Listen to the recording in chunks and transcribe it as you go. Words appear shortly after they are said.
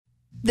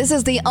This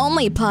is the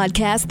only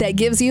podcast that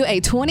gives you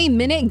a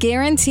 20-minute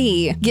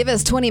guarantee. Give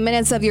us 20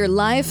 minutes of your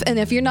life, and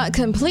if you're not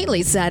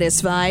completely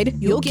satisfied,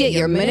 you'll get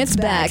your minutes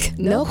back.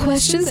 No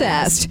questions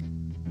asked.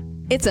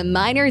 It's a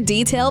Minor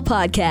Detail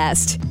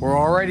podcast. We're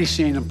already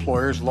seeing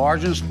employers,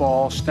 large and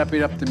small,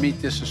 stepping up to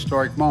meet this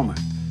historic moment.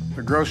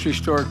 The grocery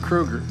store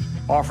Kroger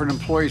offered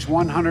employees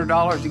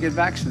 $100 to get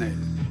vaccinated.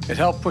 It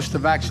helped push the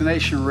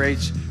vaccination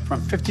rates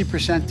from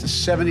 50% to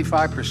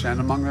 75%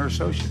 among their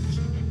associates.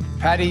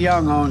 Patty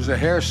Young owns a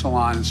hair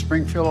salon in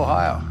Springfield,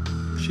 Ohio.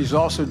 She's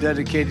also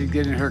dedicated to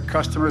getting her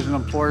customers and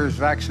employees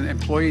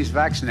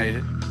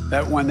vaccinated,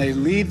 that when they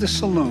leave the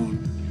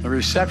saloon, the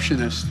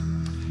receptionist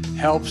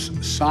helps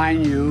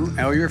sign you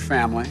or your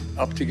family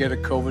up to get a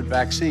COVID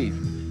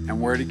vaccine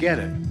and where to get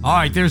it. All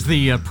right, there's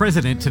the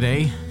president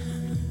today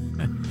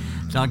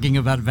talking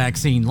about a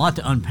vaccine. A lot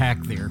to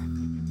unpack there.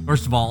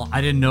 First of all,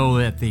 I didn't know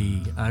that the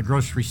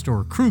grocery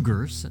store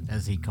Kroger's,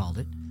 as he called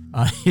it,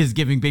 is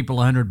giving people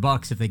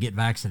 $100 if they get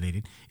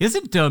vaccinated.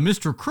 Isn't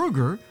Mr.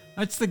 Kruger?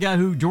 That's the guy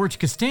who George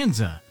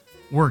Costanza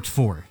worked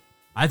for.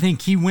 I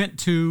think he went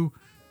to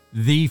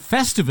the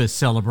Festivus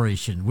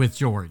celebration with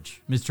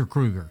George, Mr.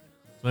 Kruger.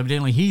 So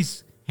evidently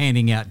he's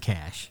handing out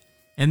cash.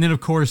 And then, of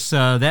course,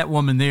 that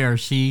woman there,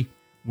 she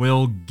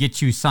will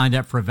get you signed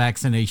up for a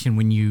vaccination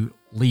when you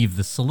leave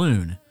the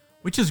saloon,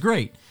 which is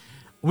great.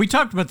 We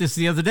talked about this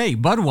the other day.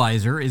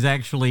 Budweiser is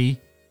actually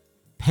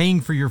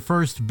paying for your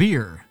first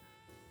beer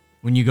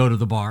when you go to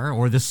the bar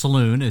or the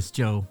saloon, as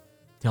Joe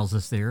tells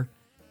us there.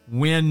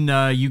 When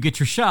you get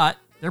your shot,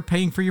 they're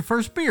paying for your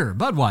first beer.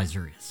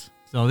 Budweiser is.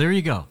 So there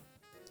you go.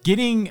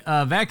 Getting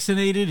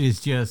vaccinated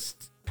is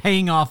just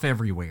paying off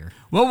everywhere.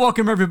 Well,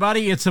 welcome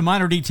everybody. It's a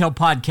Minor Detail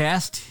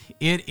podcast.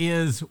 It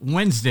is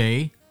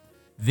Wednesday,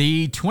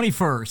 the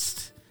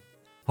 21st.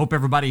 Hope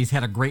everybody's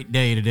had a great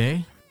day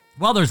today.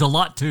 Well, there's a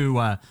lot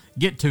to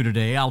get to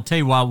today. I'll tell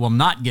you what I will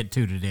not get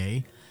to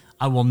today.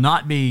 I will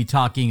not be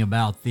talking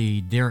about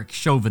the Derek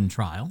Chauvin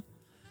trial.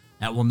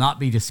 That will not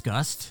be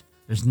discussed.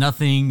 There's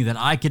nothing that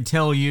I could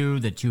tell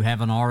you that you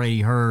haven't already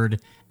heard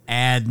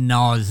ad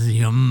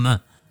nauseum.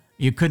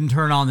 You couldn't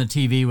turn on the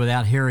TV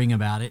without hearing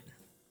about it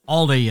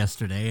all day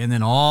yesterday and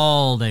then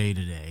all day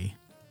today.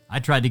 I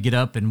tried to get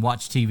up and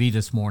watch TV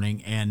this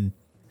morning, and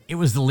it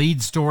was the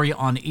lead story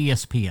on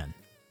ESPN,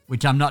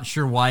 which I'm not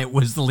sure why it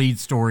was the lead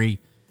story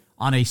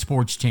on a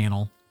sports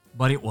channel,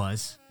 but it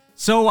was.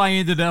 So I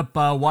ended up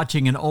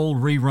watching an old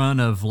rerun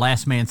of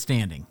Last Man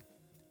Standing.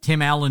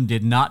 Tim Allen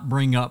did not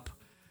bring up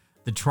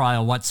the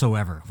trial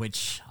whatsoever,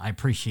 which I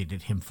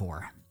appreciated him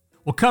for.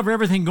 We'll cover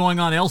everything going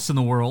on else in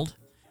the world.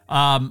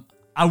 I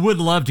would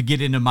love to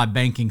get into my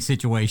banking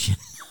situation.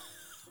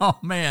 Oh,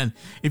 man.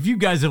 If you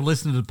guys have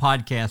listened to the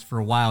podcast for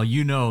a while,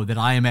 you know that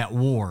I am at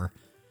war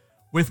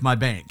with my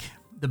bank.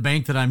 The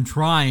bank that I'm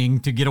trying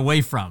to get away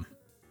from.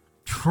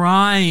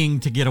 Trying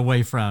to get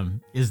away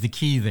from is the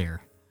key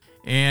there.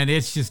 And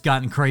it's just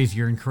gotten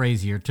crazier and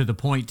crazier to the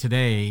point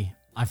today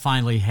I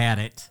finally had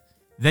it.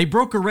 They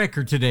broke a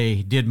record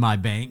today, did my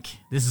bank.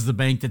 This is the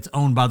bank that's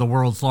owned by the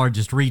world's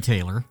largest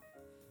retailer.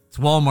 It's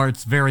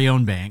Walmart's very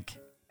own bank.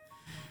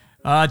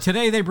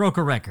 Today they broke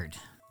a record.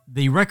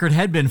 The record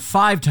had been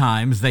 5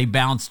 times. They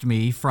bounced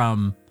me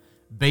from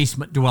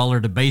basement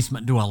dweller to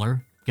basement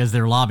dweller because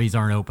their lobbies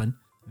aren't open.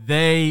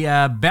 They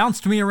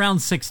bounced me around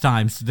 6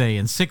 times today,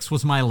 and 6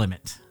 was my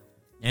limit.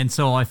 And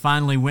so I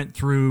finally went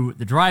through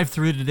the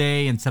drive-thru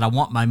today and said, I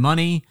want my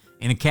money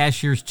in a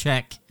cashier's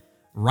check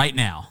right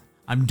now.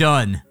 I'm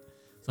done.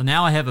 So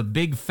now I have a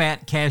big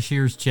fat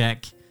cashier's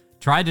check.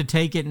 Tried to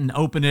take it and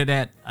open it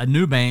at a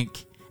new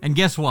bank. And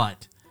guess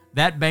what?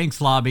 That bank's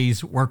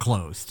lobbies were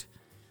closed.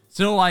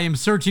 So I am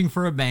searching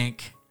for a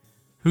bank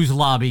whose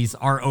lobbies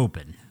are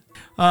open.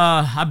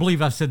 I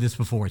believe I've said this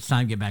before. It's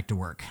time to get back to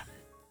work.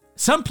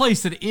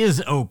 Someplace that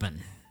is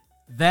open.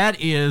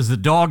 That is the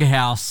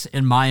Doghouse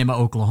in Miami,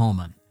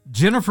 Oklahoma.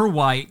 Jennifer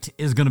White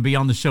is going to be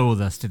on the show with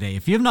us today.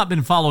 If you have not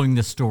been following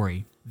this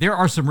story, there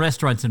are some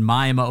restaurants in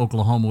Miami,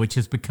 Oklahoma, which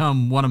has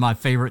become one of my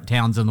favorite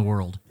towns in the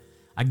world.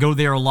 I go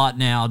there a lot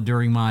now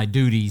during my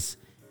duties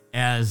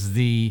as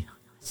the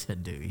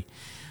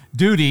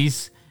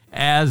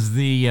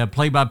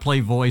play-by-play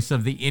voice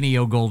of the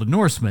Ennio Golden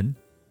Norseman.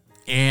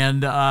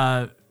 And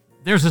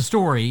there's a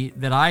story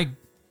that I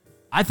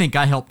think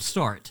I helped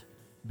start.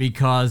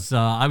 Because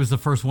I was the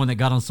first one that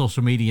got on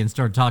social media and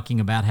started talking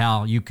about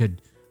how you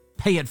could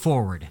pay it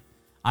forward.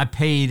 I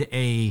paid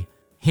a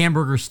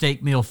hamburger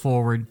steak meal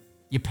forward.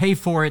 You pay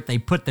for it, they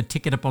put the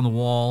ticket up on the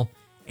wall,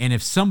 and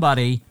if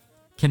somebody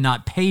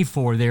cannot pay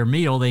for their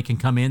meal, they can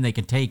come in, they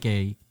can take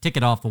a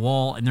ticket off the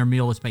wall, and their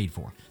meal is paid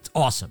for. It's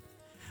awesome.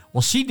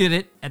 Well, she did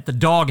it at the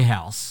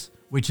Doghouse,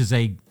 which is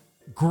a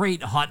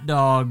great hot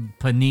dog,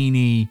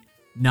 panini,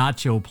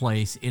 nacho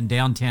place in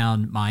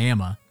downtown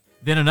Miami.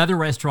 Then another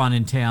restaurant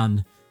in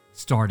town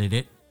started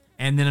it,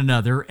 and then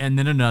another, and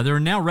then another.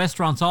 And now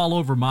restaurants all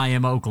over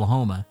Miami,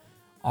 Oklahoma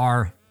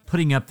are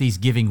putting up these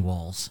giving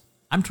walls.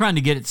 I'm trying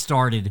to get it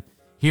started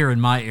here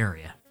in my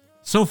area.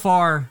 So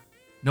far,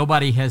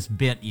 nobody has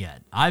bit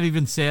yet. I've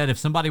even said if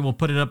somebody will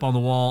put it up on the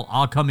wall,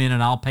 I'll come in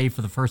and I'll pay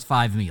for the first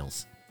 5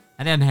 meals.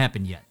 That hasn't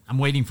happened yet. I'm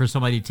waiting for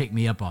somebody to take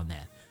me up on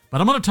that.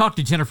 But I'm going to talk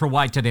to Jennifer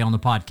White today on the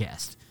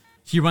podcast.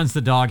 She runs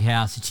the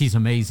Doghouse. She's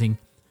amazing.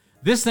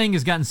 This thing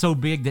has gotten so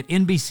big that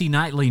NBC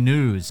Nightly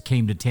News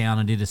came to town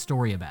and did a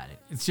story about it.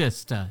 It's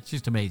just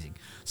amazing.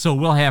 So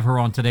we'll have her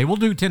on today. We'll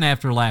do 10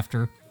 After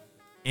Laughter,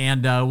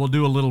 and we'll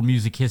do a little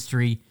music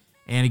history.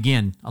 And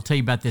again, I'll tell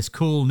you about this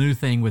cool new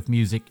thing with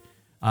music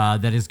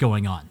that is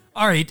going on.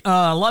 All right,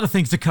 a lot of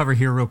things to cover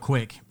here real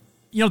quick.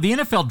 You know, the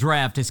NFL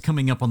draft is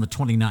coming up on the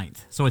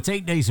 29th, so it's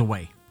 8 days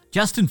away.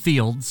 Justin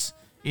Fields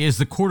is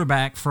the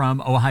quarterback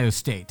from Ohio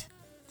State.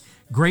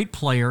 Great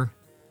player.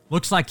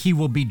 Looks like he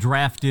will be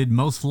drafted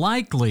most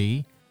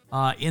likely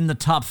in the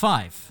top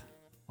 5.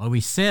 Well,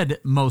 we said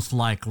most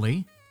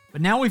likely,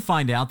 but now we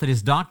find out that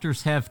his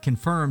doctors have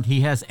confirmed he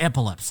has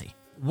epilepsy.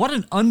 What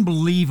an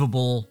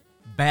unbelievable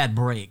bad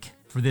break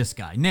for this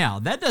guy. Now,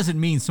 that doesn't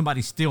mean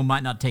somebody still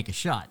might not take a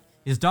shot.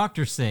 His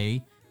doctors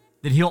say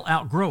that he'll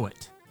outgrow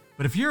it.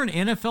 But if you're an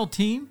NFL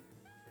team,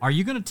 are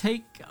you going to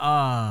take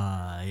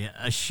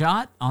a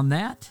shot on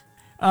that?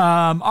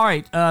 All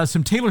right,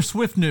 some Taylor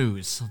Swift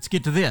news. Let's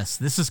get to this.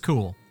 This is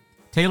cool.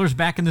 Taylor's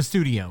back in the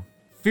studio.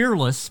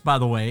 Fearless, by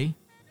the way,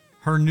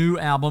 her new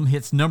album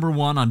hits number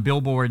 1 on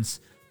Billboard's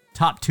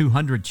Top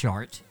 200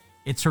 chart.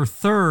 It's her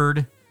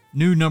 3rd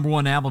new number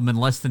 1 album in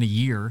less than a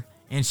year,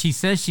 and she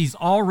says she's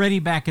already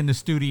back in the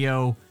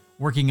studio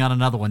working on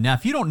another one. Now,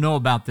 if you don't know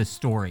about this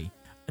story,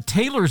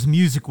 Taylor's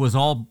music was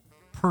all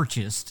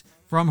purchased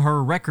from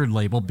her record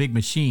label, Big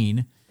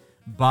Machine,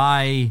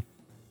 by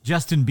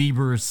Justin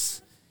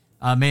Bieber's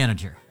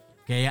manager.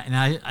 Okay, and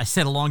I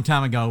said a long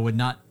time ago I would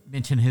not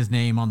mention his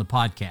name on the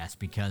podcast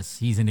because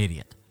he's an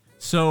idiot.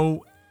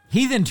 So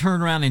he then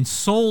turned around and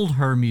sold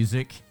her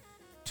music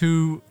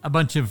to a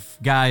bunch of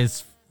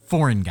guys,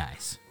 foreign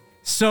guys.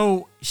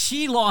 So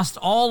she lost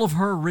all of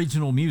her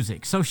original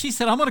music. So she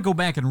said, I'm going to go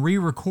back and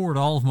re-record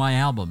all of my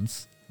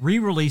albums,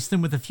 re-release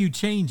them with a few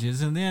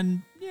changes, and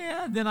then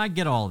I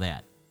get all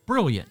that.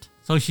 Brilliant.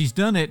 So she's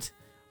done it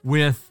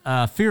with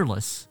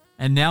Fearless,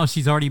 and now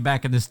she's already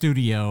back in the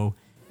studio,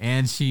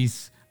 and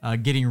she's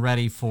getting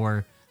ready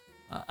for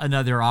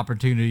another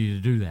opportunity to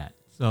do that.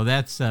 So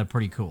that's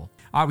pretty cool.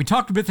 All right, we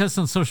talked about this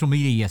on social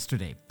media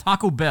yesterday.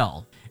 Taco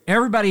Bell.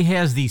 Everybody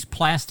has these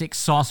plastic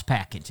sauce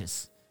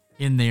packages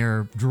in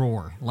their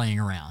drawer laying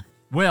around.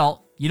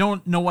 Well, you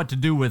don't know what to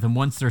do with them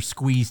once they're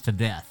squeezed to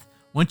death.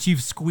 Once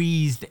you've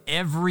squeezed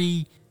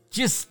every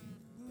just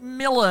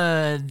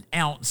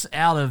milliounce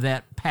out of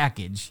that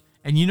package,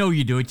 and you know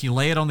you do it, you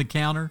lay it on the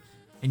counter,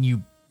 and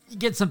you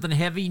get something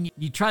heavy, and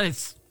you try to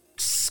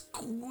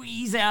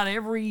squeeze out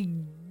every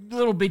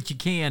little bit you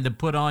can to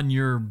put on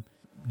your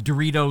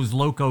Doritos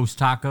Locos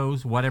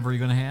Tacos, whatever you're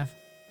going to have.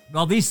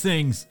 Well, these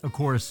things, of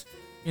course,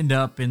 end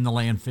up in the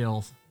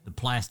landfills, the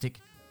plastic.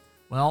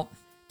 Well,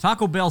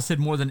 Taco Bell said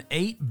more than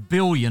 8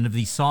 billion of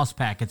these sauce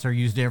packets are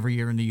used every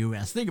year in the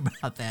U.S. Think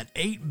about that,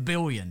 8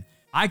 billion.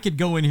 I could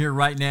go in here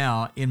right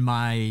now in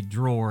my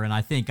drawer, and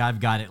I think I've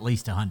got at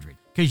least 100.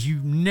 Because you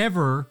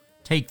never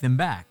take them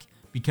back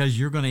because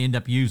you're going to end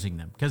up using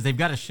them. Because they've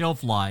got a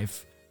shelf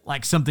life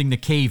like something the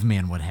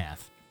caveman would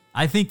have.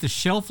 I think the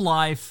shelf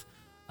life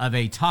of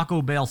a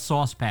Taco Bell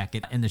sauce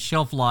packet and the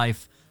shelf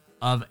life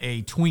of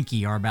a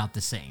Twinkie are about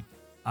the same.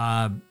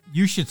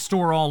 You should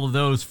store all of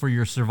those for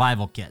your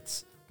survival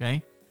kits,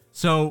 okay?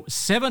 So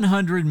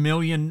 700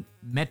 million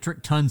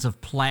metric tons of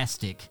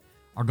plastic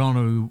are going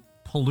to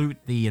pollute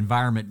the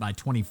environment by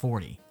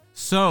 2040.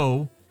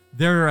 So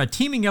they're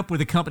teaming up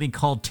with a company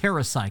called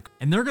TerraCycle,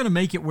 and they're going to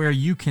make it where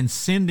you can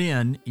send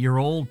in your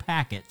old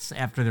packets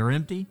after they're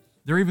empty.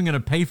 They're even going to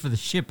pay for the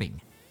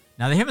shipping.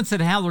 Now, they haven't said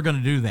how they're going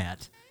to do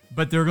that,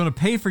 but they're going to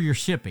pay for your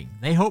shipping.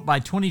 They hope by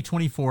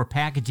 2024,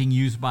 packaging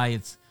used by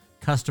its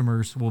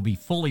customers will be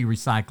fully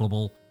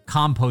recyclable,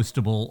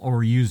 compostable, or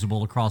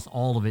reusable across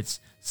all of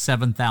its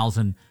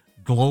 7,000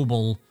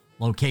 global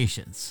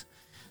locations.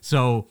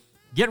 So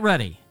get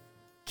ready.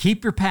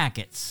 Keep your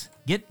packets.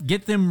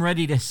 Get them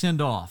ready to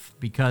send off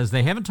because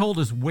they haven't told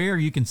us where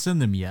you can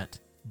send them yet,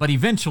 but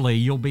eventually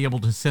you'll be able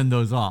to send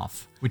those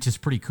off, which is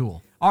pretty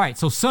cool. All right,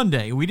 so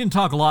Sunday, we didn't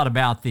talk a lot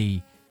about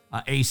the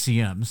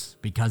ACMs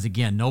because,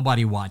 again,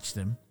 nobody watched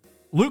them.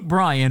 Luke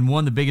Bryan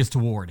won the biggest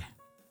award,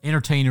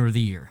 Entertainer of the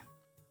Year.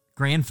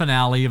 Grand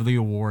finale of the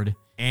award,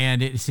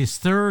 and it's his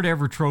 3rd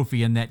ever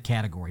trophy in that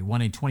category,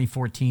 one in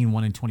 2014,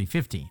 one in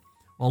 2015.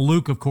 Well,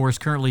 Luke, of course,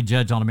 currently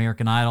judged on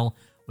American Idol,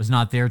 was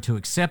not there to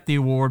accept the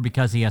award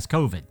because he has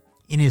COVID.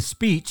 In his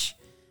speech,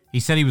 he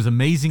said he was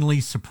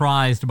amazingly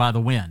surprised by the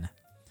win.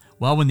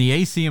 Well, when the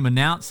ACM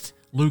announced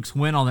Luke's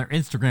win on their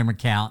Instagram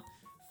account,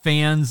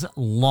 fans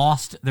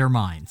lost their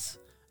minds.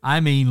 I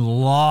mean,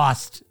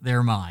 lost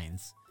their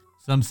minds.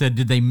 Some said,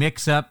 did they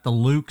mix up the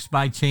Lukes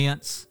by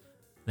chance?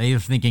 They were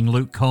thinking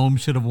Luke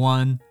Combs should have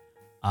won.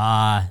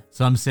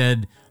 Some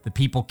said the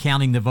people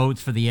counting the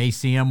votes for the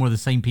ACM were the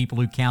same people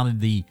who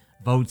counted the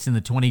votes in the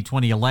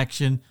 2020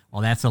 election.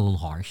 Well, that's a little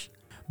harsh.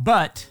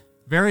 But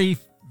very,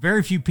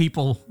 very few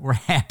people were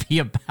happy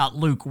about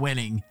Luke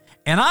winning.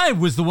 And I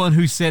was the one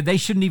who said they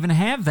shouldn't even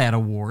have that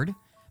award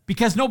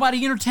because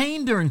nobody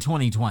entertained during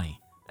 2020.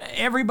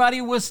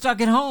 Everybody was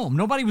stuck at home.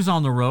 Nobody was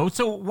on the road.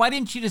 So why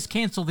didn't you just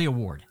cancel the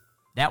award?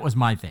 That was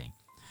my thing.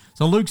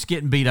 So Luke's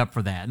getting beat up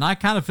for that. And I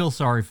kind of feel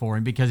sorry for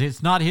him because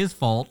it's not his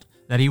fault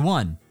that he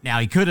won. Now,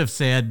 he could have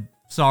said,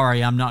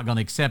 sorry, I'm not going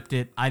to accept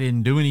it. I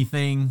didn't do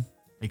anything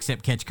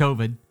except catch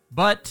COVID.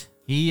 But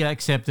he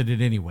accepted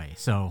it anyway.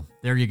 So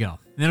there you go.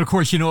 And then, of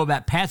course, you know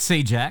about Pat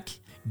Sajak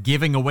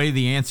giving away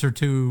the answer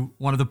to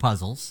one of the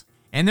puzzles.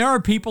 And there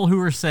are people who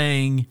are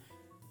saying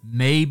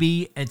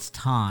maybe it's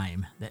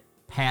time that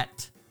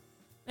Pat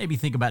maybe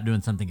think about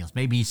doing something else.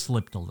 Maybe he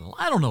slipped a little.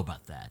 I don't know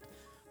about that.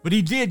 But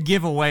he did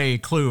give away a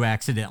clue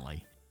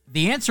accidentally.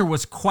 The answer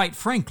was quite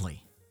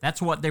frankly.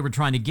 That's what they were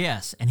trying to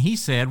guess. And he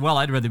said, well,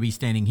 I'd rather be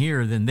standing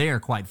here than there,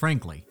 quite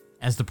frankly,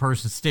 as the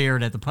person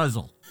stared at the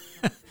puzzle.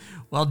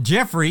 Well,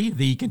 Jeffrey,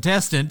 the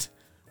contestant,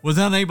 was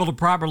unable to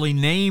properly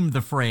name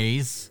the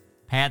phrase.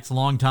 Pat's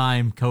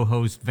longtime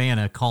co-host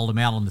Vanna called him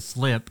out on the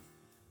slip,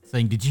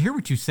 saying, did you hear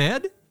what you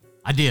said?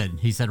 I did,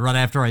 he said right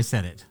after I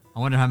said it. I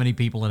wonder how many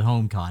people at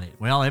home caught it.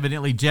 Well,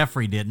 evidently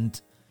Jeffrey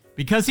didn't,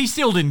 because he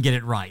still didn't get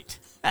it right.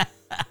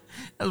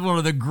 That's one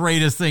of the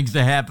greatest things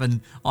to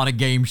happen on a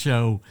game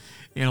show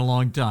in a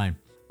long time.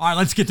 All right,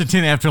 let's get to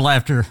 10 After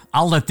Laughter.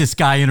 I'll let this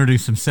guy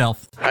introduce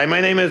himself. Hi, my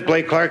name is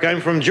Blake Clark.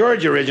 I'm from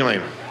Georgia originally.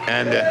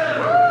 And,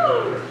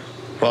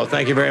 well,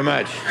 thank you very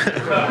much.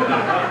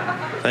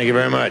 Thank you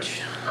very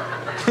much.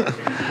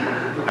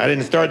 I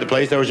didn't start the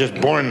place. I was just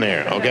born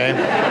there, okay?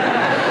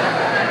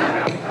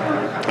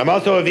 I'm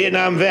also a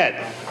Vietnam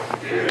vet.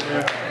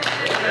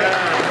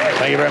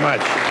 Thank you very much.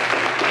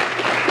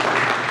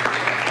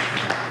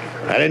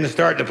 I didn't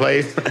start the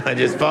place. I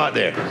just fought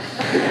there.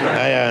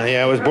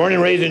 I was born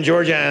and raised in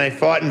Georgia, and I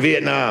fought in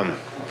Vietnam.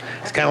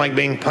 It's kind of like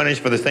being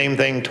punished for the same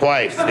thing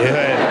twice.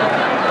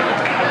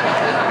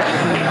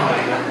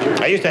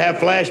 I used to have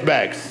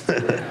flashbacks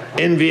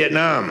in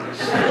Vietnam.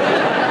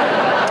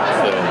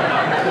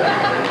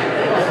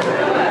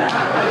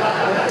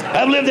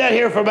 I've lived out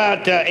here for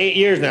about 8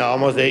 years now,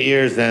 almost 8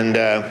 years, and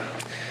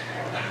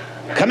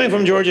coming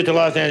from Georgia to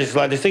Los Angeles,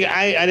 I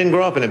didn't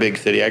grow up in a big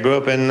city. I grew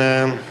up in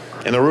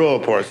the rural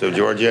parts of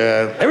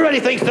Georgia. Everybody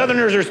thinks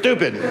Southerners are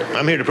stupid.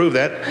 I'm here to prove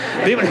that.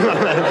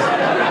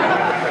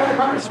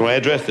 That's why I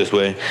dress this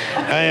way.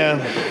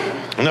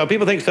 No,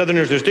 people think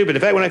Southerners are stupid.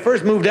 In fact, when I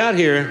first moved out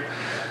here,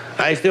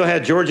 I still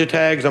had Georgia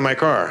tags on my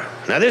car.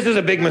 Now, this is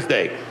a big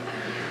mistake.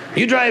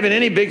 You drive in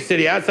any big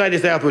city outside the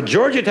South with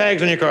Georgia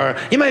tags on your car,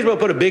 you might as well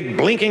put a big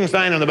blinking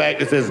sign on the back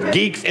that says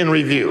Geeks in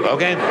Review,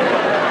 okay?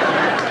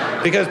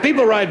 Because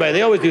people ride by,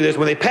 they always do this.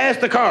 When they pass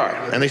the car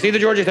and they see the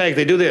Georgia tags,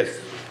 they do this.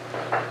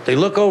 They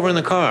look over in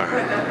the car.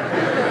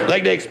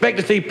 Like they expect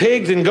to see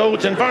pigs and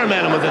goats and farm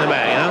animals in the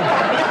back, you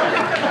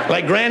know?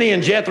 Like Granny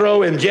and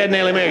Jethro and Jed and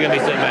Ellie Mae are going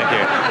to be sitting back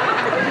here.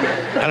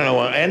 I don't know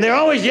what. And they're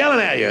always yelling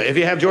at you if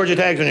you have Georgia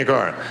tags on your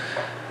car,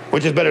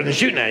 which is better than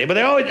shooting at you. But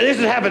they always, this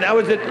has happened. I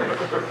was at,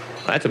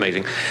 that's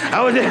amazing.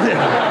 I was at,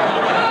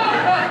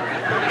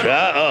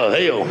 oh,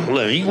 hell,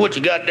 what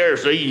you got there,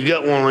 see, you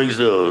got one of these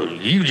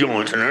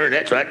U-joints in there,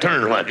 that's right,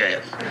 turns like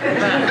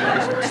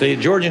that. See,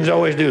 Georgians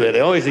always do that.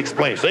 They always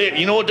explain. See,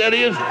 you know what that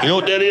is? You know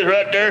what that is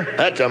right there?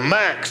 That's a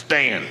mic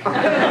stand.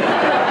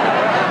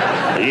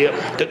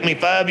 Yep, took me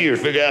 5 years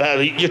to figure out how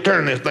to just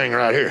turn this thing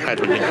right here. That's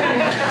what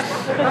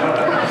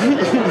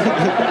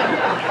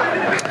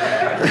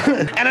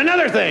And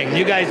another thing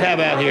you guys have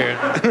out here,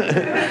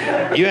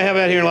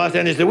 in Los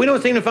Angeles that we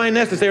don't seem to find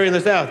necessary in the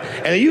South,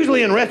 and they're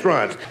usually in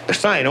restaurants. A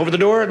sign over the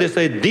door that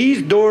says,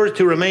 these doors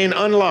to remain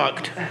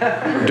unlocked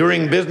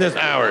during business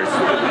hours.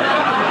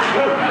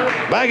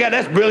 By God,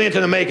 that's brilliant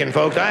in the making,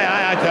 folks.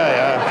 I tell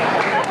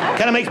you,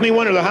 kind of makes me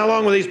wonder, how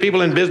long were these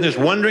people in business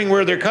wondering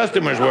where their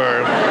customers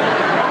were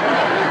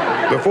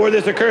before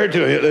this occurred to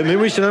them? Maybe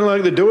we should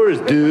unlock the doors,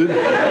 dude.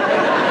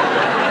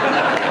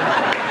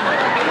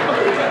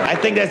 I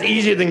think that's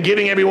easier than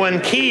giving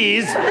everyone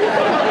keys.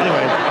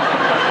 Anyway.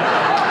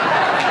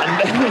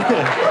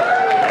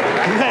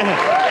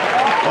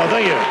 Well,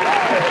 thank you.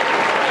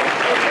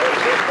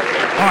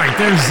 All right,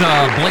 there's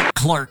Blake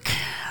Clark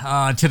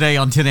today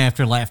on 10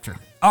 After Laughter.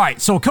 All right,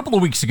 so a couple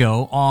of weeks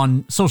ago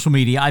on social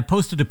media, I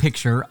posted a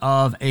picture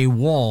of a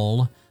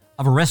wall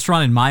of a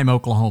restaurant in Miami,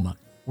 Oklahoma,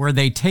 where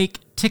they take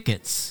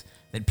tickets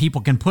that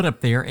people can put up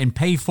there and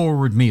pay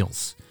forward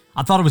meals.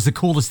 I thought it was the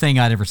coolest thing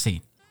I'd ever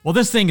seen. Well,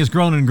 this thing has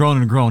grown and grown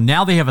and grown.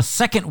 Now they have a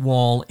second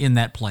wall in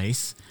that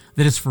place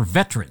that is for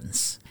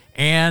veterans.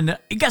 And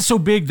it got so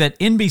big that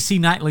NBC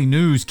Nightly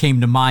News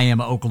came to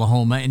Miami,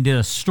 Oklahoma, and did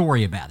a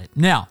story about it.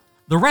 Now,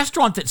 the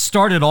restaurant that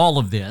started all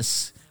of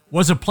this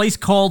was a place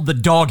called the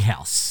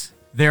Doghouse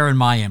there in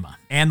Miami.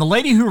 And the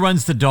lady who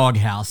runs the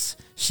Doghouse,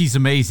 she's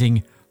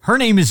amazing. Her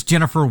name is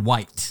Jennifer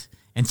White.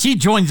 And she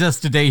joins us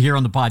today here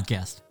on the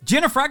podcast.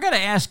 Jennifer, I got to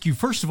ask you,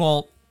 first of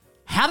all,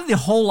 how did the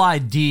whole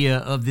idea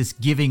of this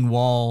giving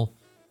wall,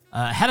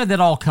 how did that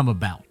all come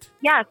about?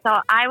 Yeah, so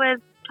I was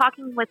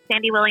talking with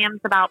Sandy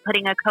Williams about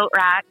putting a coat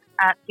rack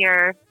up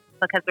here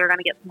because we were going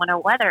to get some winter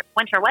weather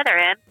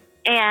in.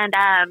 And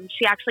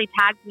she actually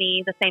tagged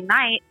me the same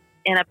night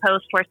in a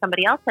post where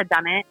somebody else had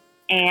done it.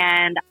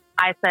 And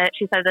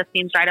she said, this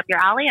seems right up your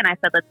alley. And I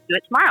said, let's do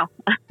it tomorrow.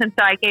 And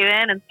so I came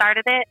in and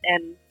started it,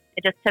 and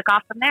it just took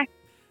off from there.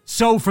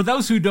 So for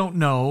those who don't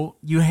know,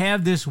 you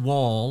have this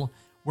wall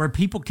where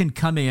people can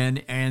come in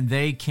and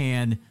they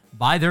can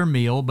buy their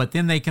meal, but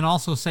then they can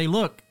also say,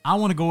 look, I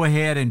want to go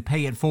ahead and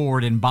pay it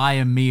forward and buy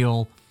a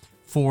meal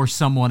for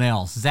someone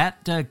else. Is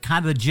that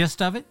kind of the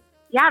gist of it?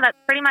 Yeah, that's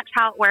pretty much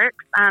how it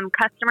works.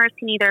 Customers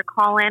can either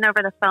call in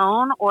over the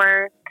phone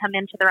or come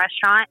into the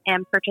restaurant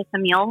and purchase a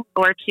meal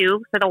or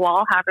two for the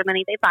wall, however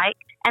many they'd like.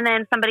 And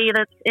then somebody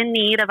that's in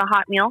need of a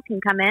hot meal can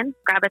come in,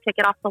 grab a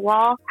ticket off the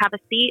wall, have a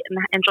seat, and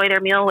enjoy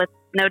their meal with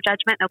no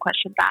judgment, no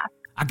questions asked.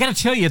 I got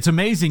to tell you, it's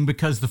amazing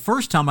because the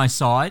first time I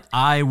saw it,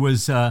 I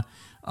was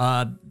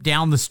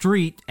down the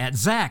street at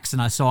Zach's,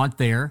 and I saw it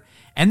there.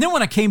 And then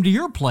when I came to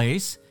your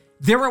place,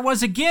 there it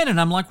was again, and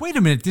I'm like, wait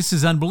a minute, this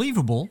is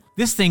unbelievable.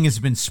 This thing has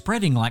been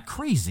spreading like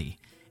crazy.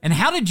 And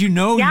how did you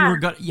know you were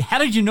going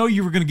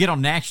to get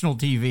on national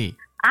TV?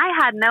 I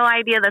had no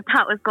idea that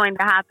was going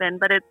to happen,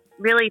 but it's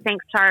really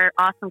thanks to our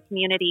awesome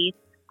community.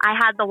 I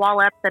had the wall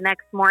up the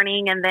next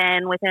morning, and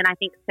then within, I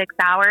think, 6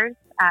 hours,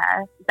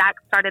 Zach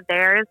started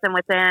theirs, and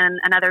within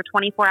another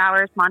 24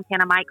 hours,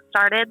 Montana Mike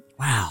started.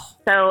 Wow.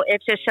 So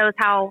it just shows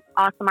how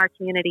awesome our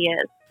community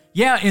is.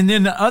 Yeah, and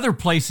then the other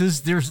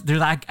places, there's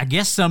I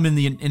guess some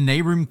in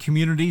neighboring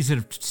communities that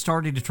have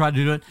started to try to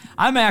do it.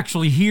 I'm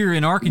actually here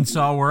in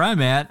Arkansas where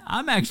I'm at.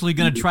 I'm actually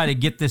going to try to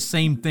get this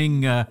same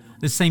thing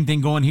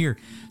going here.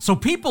 So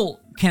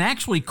people can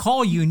actually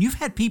call you, and you've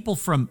had people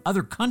from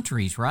other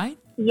countries, right?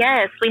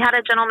 Yes, we had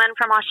a gentleman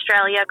from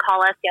Australia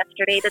call us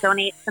yesterday to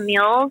donate some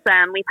meals.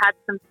 We've had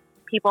some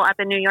people up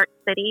in New York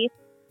City.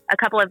 A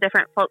couple of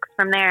different folks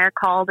from there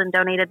called and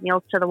donated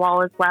meals to the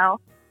wall as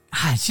well.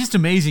 It's just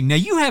amazing. Now,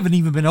 you haven't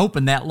even been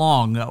open that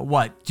long.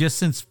 Just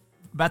since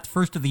about the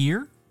first of the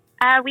year?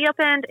 We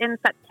opened in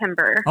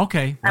September of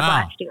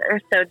last year,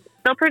 so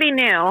still pretty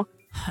new.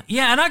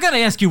 Yeah, and I got to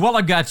ask you, while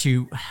I got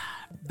you,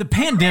 the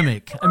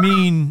pandemic, I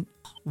mean,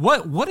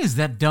 what has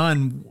that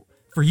done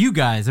for you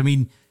guys? I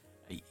mean,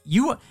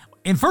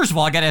 and first of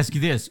all, I got to ask you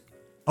this.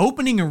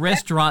 Opening a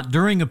restaurant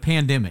during a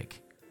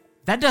pandemic,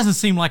 that doesn't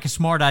seem like a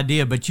smart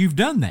idea, but you've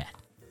done that.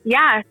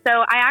 Yeah, so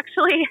I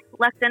actually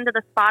left into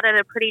the spot at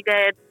a pretty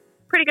good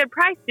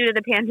price due to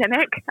the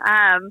pandemic.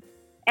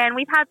 And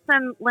we've had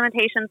some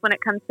limitations when it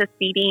comes to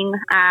seating,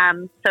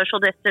 social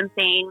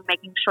distancing,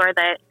 making sure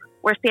that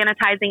we're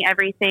sanitizing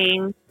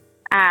everything.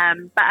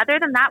 But other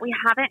than that, we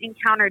haven't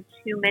encountered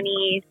too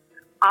many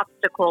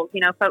obstacles.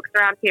 You know, folks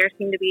around here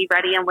seem to be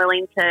ready and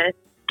willing to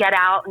get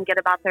out and get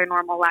about their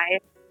normal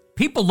life.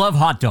 People love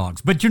hot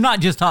dogs, but you're not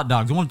just hot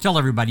dogs. I want to tell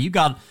everybody, you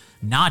got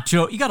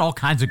nacho, you got all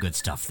kinds of good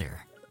stuff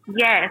there.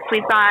 Yes,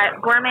 we've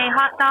got gourmet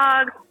hot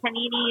dogs,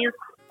 paninis,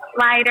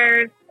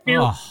 sliders,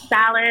 soup,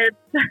 salads,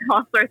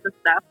 all sorts of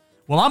stuff.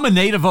 Well, I'm a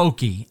native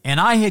Okie, and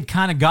I had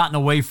kind of gotten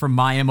away from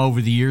Miami over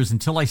the years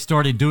until I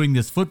started doing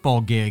this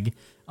football gig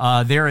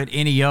there at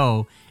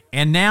NEO.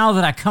 And now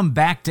that I come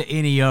back to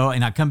NEO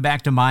and I come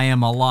back to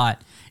Miami a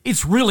lot,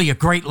 it's really a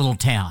great little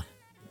town.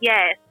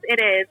 Yes,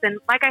 it is. And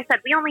like I said,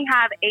 we only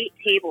have 8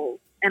 tables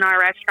in our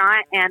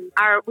restaurant, and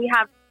we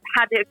have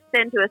had to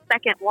extend to a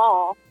second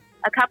wall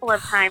a couple of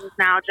times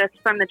now just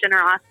from the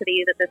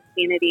generosity that this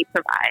community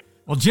provides.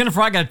 Well, Jennifer,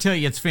 I got to tell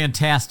you, it's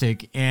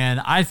fantastic, and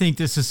I think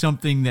this is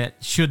something that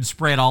should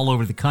spread all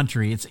over the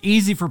country. It's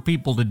easy for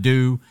people to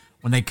do.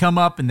 When they come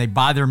up and they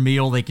buy their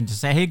meal, they can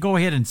just say, hey, go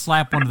ahead and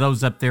slap one of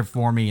those up there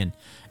for me. And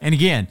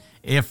again,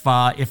 if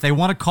they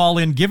want to call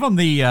in, give them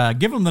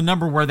the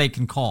number where they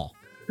can call.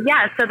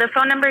 Yeah, so the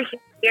phone number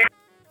here,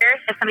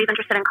 if somebody's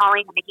interested in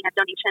calling and making a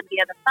donation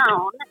via the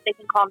phone, they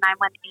can call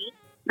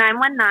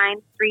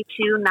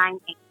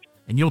 918-919-3298.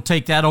 And you'll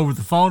take that over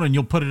the phone and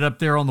you'll put it up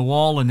there on the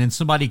wall, and then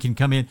somebody can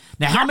come in.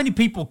 Now, how many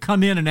people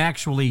come in and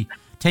actually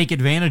take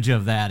advantage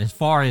of that as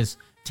far as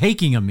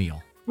taking a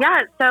meal?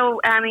 Yeah,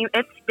 so, I mean,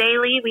 it's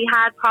daily. We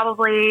had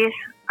probably,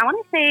 I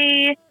want to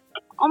say,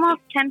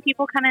 almost 10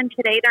 people come in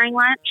today during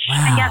lunch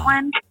and get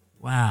one.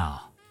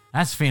 Wow.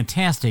 That's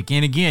fantastic.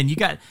 And again,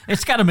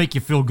 it's got to make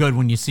you feel good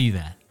when you see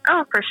that.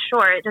 Oh, for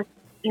sure. It just,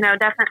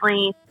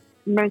 definitely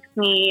makes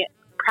me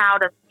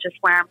proud of just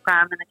where I'm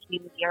from and the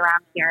community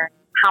around here, and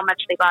how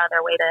much they go out of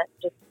their way to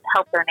just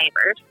help their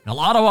neighbors. Now,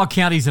 Ottawa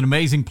County is an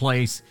amazing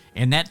place,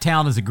 and that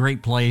town is a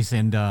great place,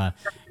 and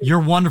you're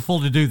wonderful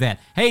to do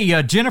that.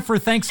 Hey, Jennifer,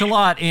 thanks a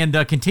lot, and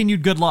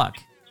continued good luck.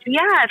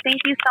 Yeah,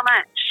 thank you so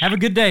much. Have a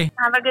good day.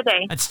 Have a good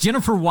day. That's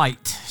Jennifer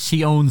White.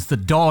 She owns the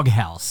Dog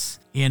House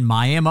in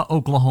Miami,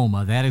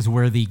 Oklahoma. That is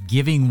where the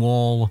Giving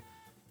Wall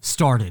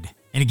started.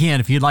 And again,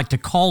 if you'd like to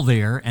call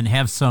there and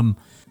have some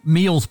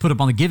meals put up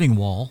on the Giving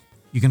Wall,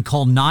 you can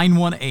call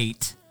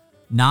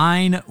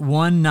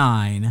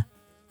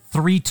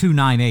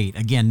 918-919-3298.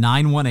 Again,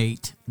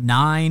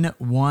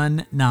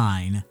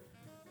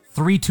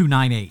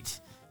 918-919-3298.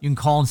 You can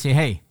call and say,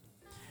 hey,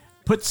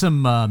 put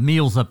some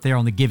meals up there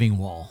on the Giving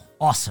Wall.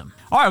 Awesome.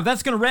 All right, well,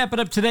 that's going to wrap it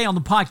up today on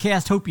the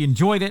podcast. Hope you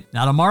enjoyed it.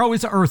 Now, tomorrow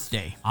is Earth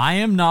Day. I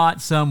am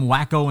not some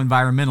wacko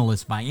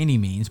environmentalist by any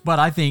means, but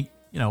I think,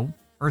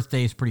 Earth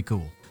Day is pretty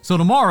cool. So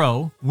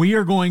tomorrow, we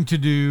are going to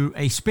do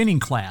a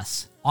spinning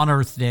class on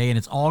Earth Day, and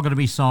it's all going to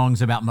be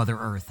songs about Mother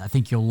Earth. I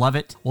think you'll love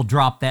it. We'll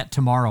drop that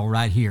tomorrow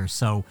right here.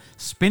 So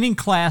spinning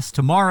class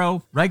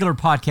tomorrow, regular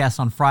podcast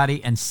on Friday,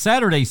 and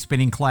Saturday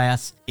spinning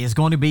class is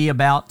going to be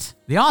about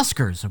the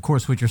Oscars, of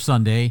course, with your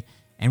Sunday,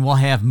 and we'll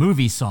have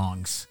movie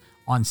songs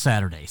on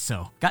Saturday.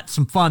 So got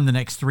some fun the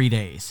next 3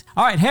 days.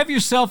 All right, have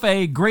yourself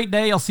a great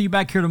day. I'll see you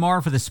back here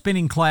tomorrow for the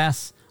spinning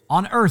class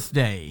on Earth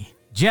Day.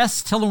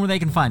 Jess, tell them where they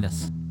can find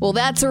us. Well,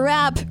 that's a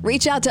wrap.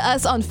 Reach out to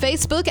us on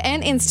Facebook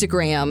and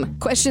Instagram.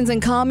 Questions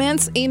and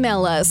comments?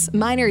 Email us,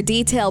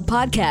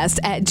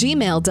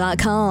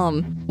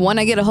 minordetailpodcast@gmail.com. Want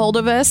to get a hold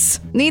of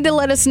us? Need to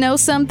let us know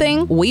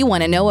something? We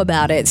want to know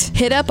about it.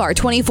 Hit up our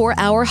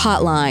 24-hour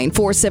hotline,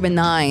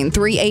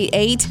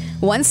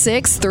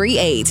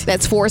 479-388-1638.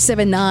 That's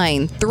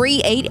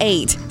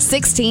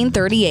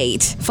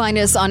 479-388-1638. Find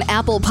us on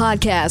Apple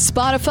Podcasts,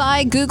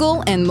 Spotify,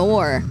 Google, and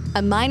more.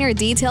 A Minor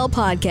Detail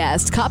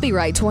Podcast,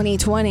 copyright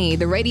 2020,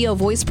 the Radio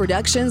Voice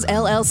Productions,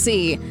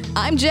 LLC.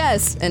 I'm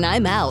Jess, and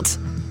I'm out.